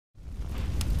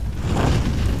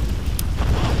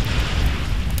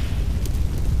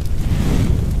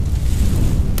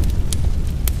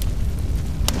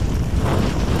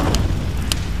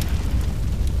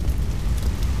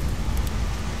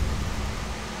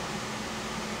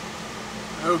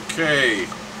Okay,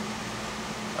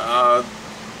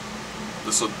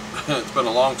 it's been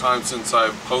a long time since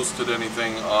I've posted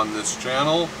anything on this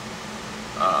channel.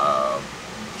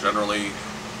 Generally,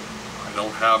 I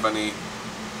don't have any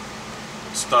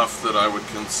stuff that I would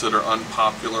consider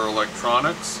unpopular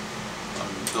electronics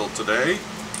until today.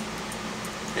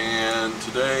 And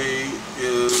today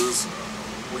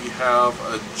we have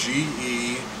a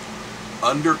GE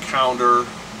Undercounter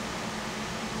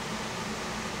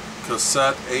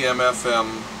cassette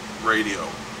AM/FM radio,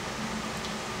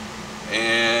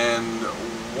 and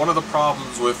one of the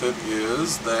problems with it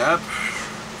is that,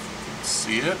 if you can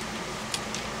see it,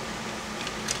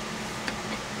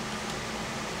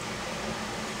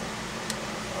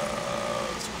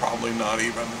 it's probably not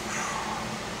even,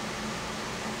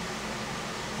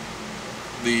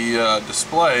 the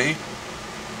display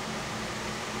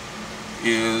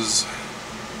is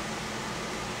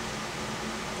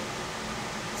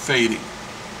fading.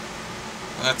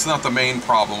 That's not the main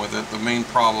problem with it. The main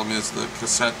problem is the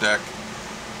cassette deck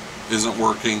isn't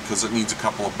working because it needs a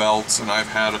couple of belts, and I've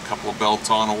had a couple of belts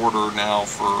on order now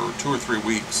for 2 or 3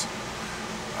 weeks.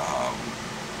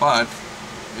 But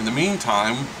in the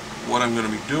meantime, what I'm going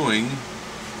to be doing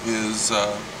is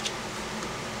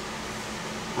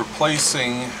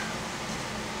replacing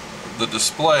the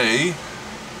display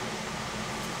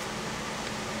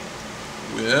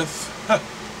with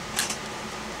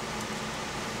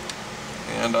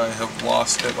and I have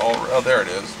lost it all. Oh, there it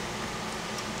is.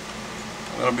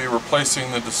 I'm going to be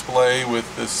replacing the display with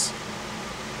this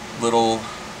little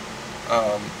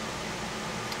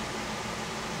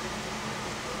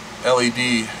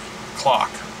LED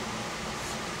clock.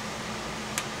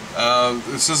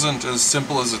 This isn't as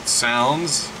simple as it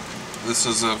sounds. This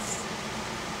is a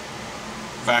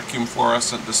vacuum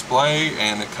fluorescent display,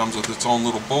 and it comes with its own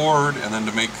little board, and then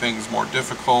to make things more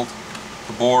difficult,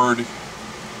 the board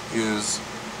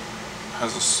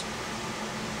has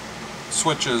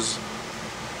switches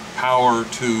power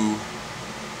to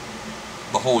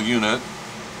the whole unit.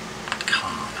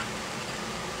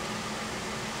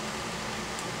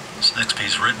 This next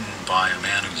piece written by a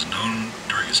man who's known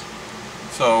during his...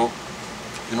 So,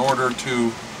 in order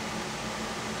to...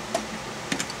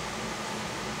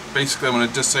 Basically, I'm going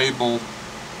to disable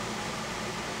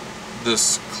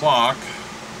this clock,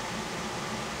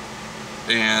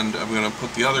 and I'm going to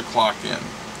put the other clock in.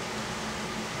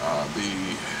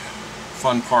 The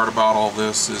fun part about all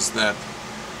this is that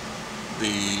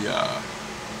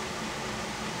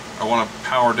I want to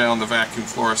power down the vacuum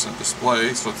fluorescent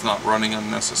display so it's not running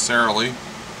unnecessarily.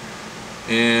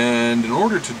 And in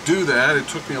order to do that, it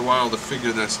took me a while to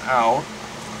figure this out.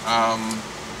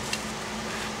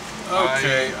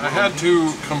 Okay, I had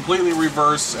to completely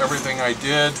reverse everything I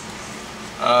did.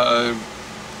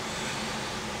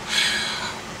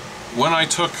 When I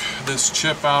took this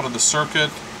chip out of the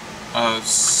circuit,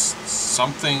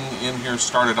 something in here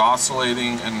started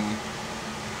oscillating, and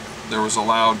there was a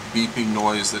loud beeping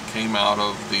noise that came out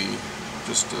of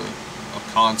just a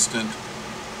constant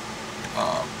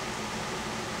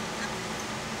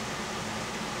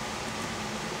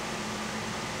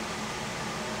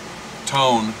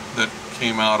tone that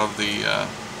came out of the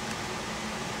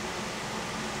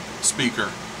speaker.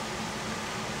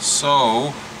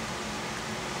 So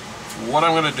what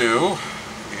I'm going to do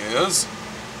is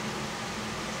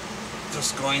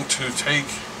just going to take,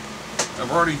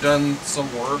 I've already done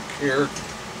some work here,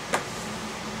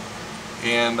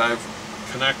 and I've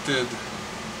connected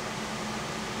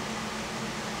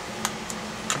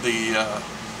the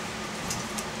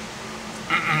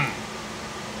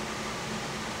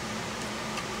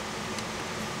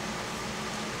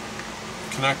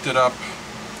connected up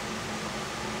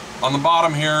on the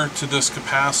bottom here to this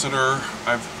capacitor.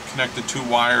 I've connected 2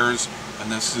 wires,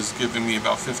 and this is giving me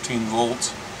about 15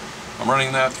 volts. I'm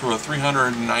running that through a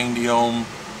 390 ohm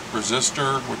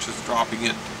resistor, which is dropping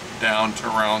it down to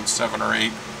around 7 or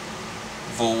 8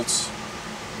 volts,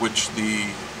 which the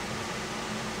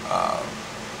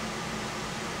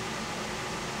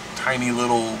tiny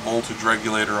little voltage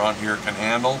regulator on here can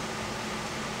handle.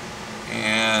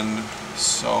 And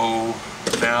so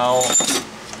now,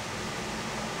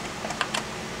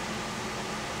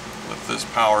 with this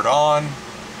powered on,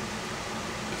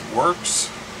 it works.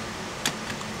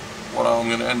 What I'm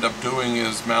going to end up doing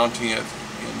is mounting it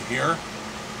in here.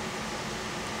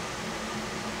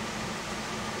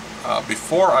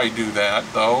 Before I do that,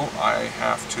 though, I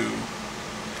have to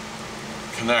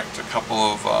connect a couple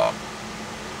of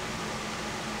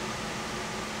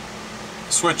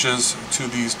switches to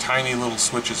these tiny little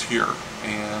switches here,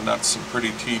 and that's some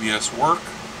pretty tedious work.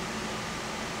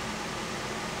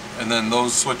 and then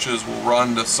those switches will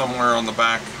run to somewhere on the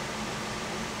back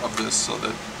of this so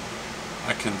that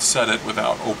I can set it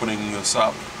without opening this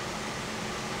up.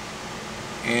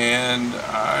 And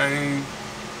I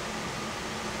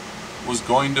was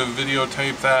going to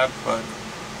videotape that, but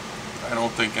I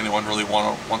don't think anyone really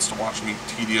wants to watch me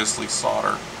tediously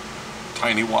solder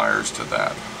tiny wires to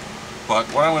that. But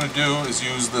what I'm going to do is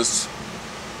use this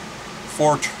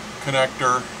 4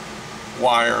 connector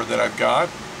wire that I've got.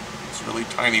 It's a really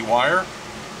tiny wire,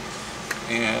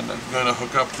 and I'm going to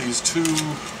hook up these 2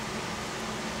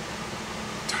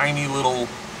 tiny little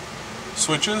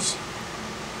switches,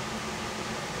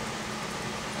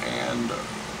 and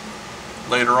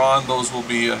later on those will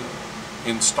be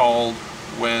installed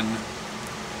when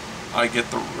I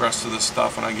get the rest of this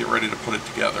stuff and I get ready to put it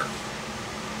together.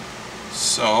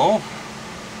 So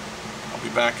I'll be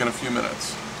back in a few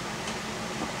minutes.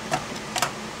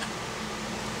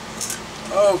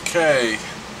 Okay,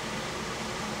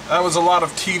 that was a lot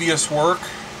of tedious work,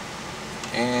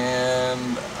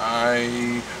 and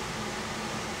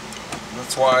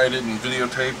that's why I didn't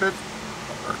videotape it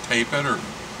or tape it or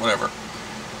whatever.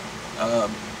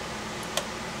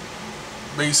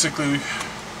 Basically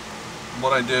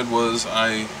what I did was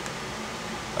I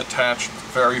attached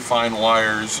very fine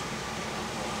wires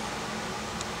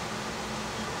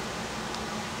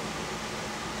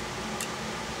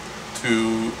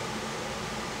to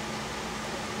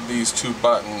these 2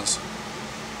 buttons,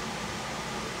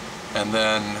 and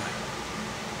then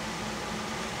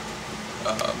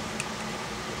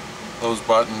those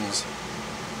buttons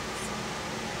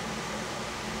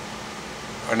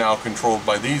are now controlled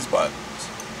by these buttons.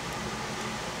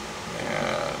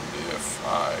 And if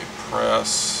I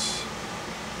press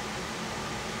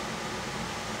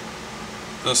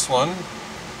this one,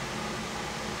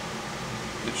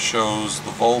 it shows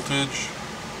the voltage,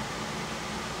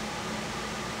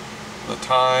 the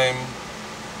time,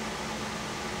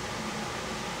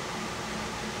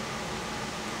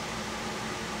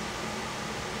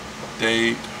 the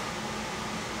date,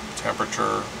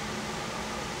 temperature,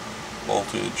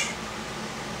 voltage,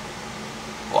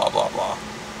 blah blah blah.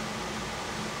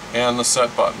 And the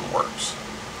set button works.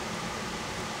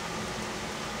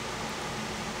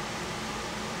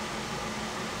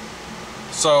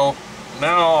 So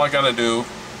now all I gotta do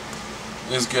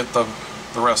is get the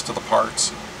rest of the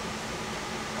parts.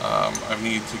 I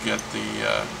need to get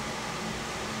the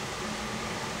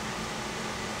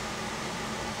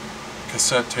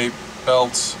cassette tape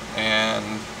belts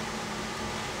and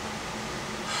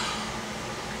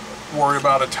worry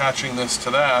about attaching this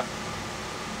to that.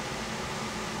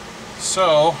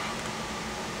 So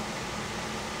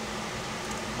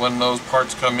when those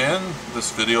parts come in,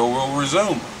 this video will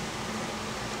resume.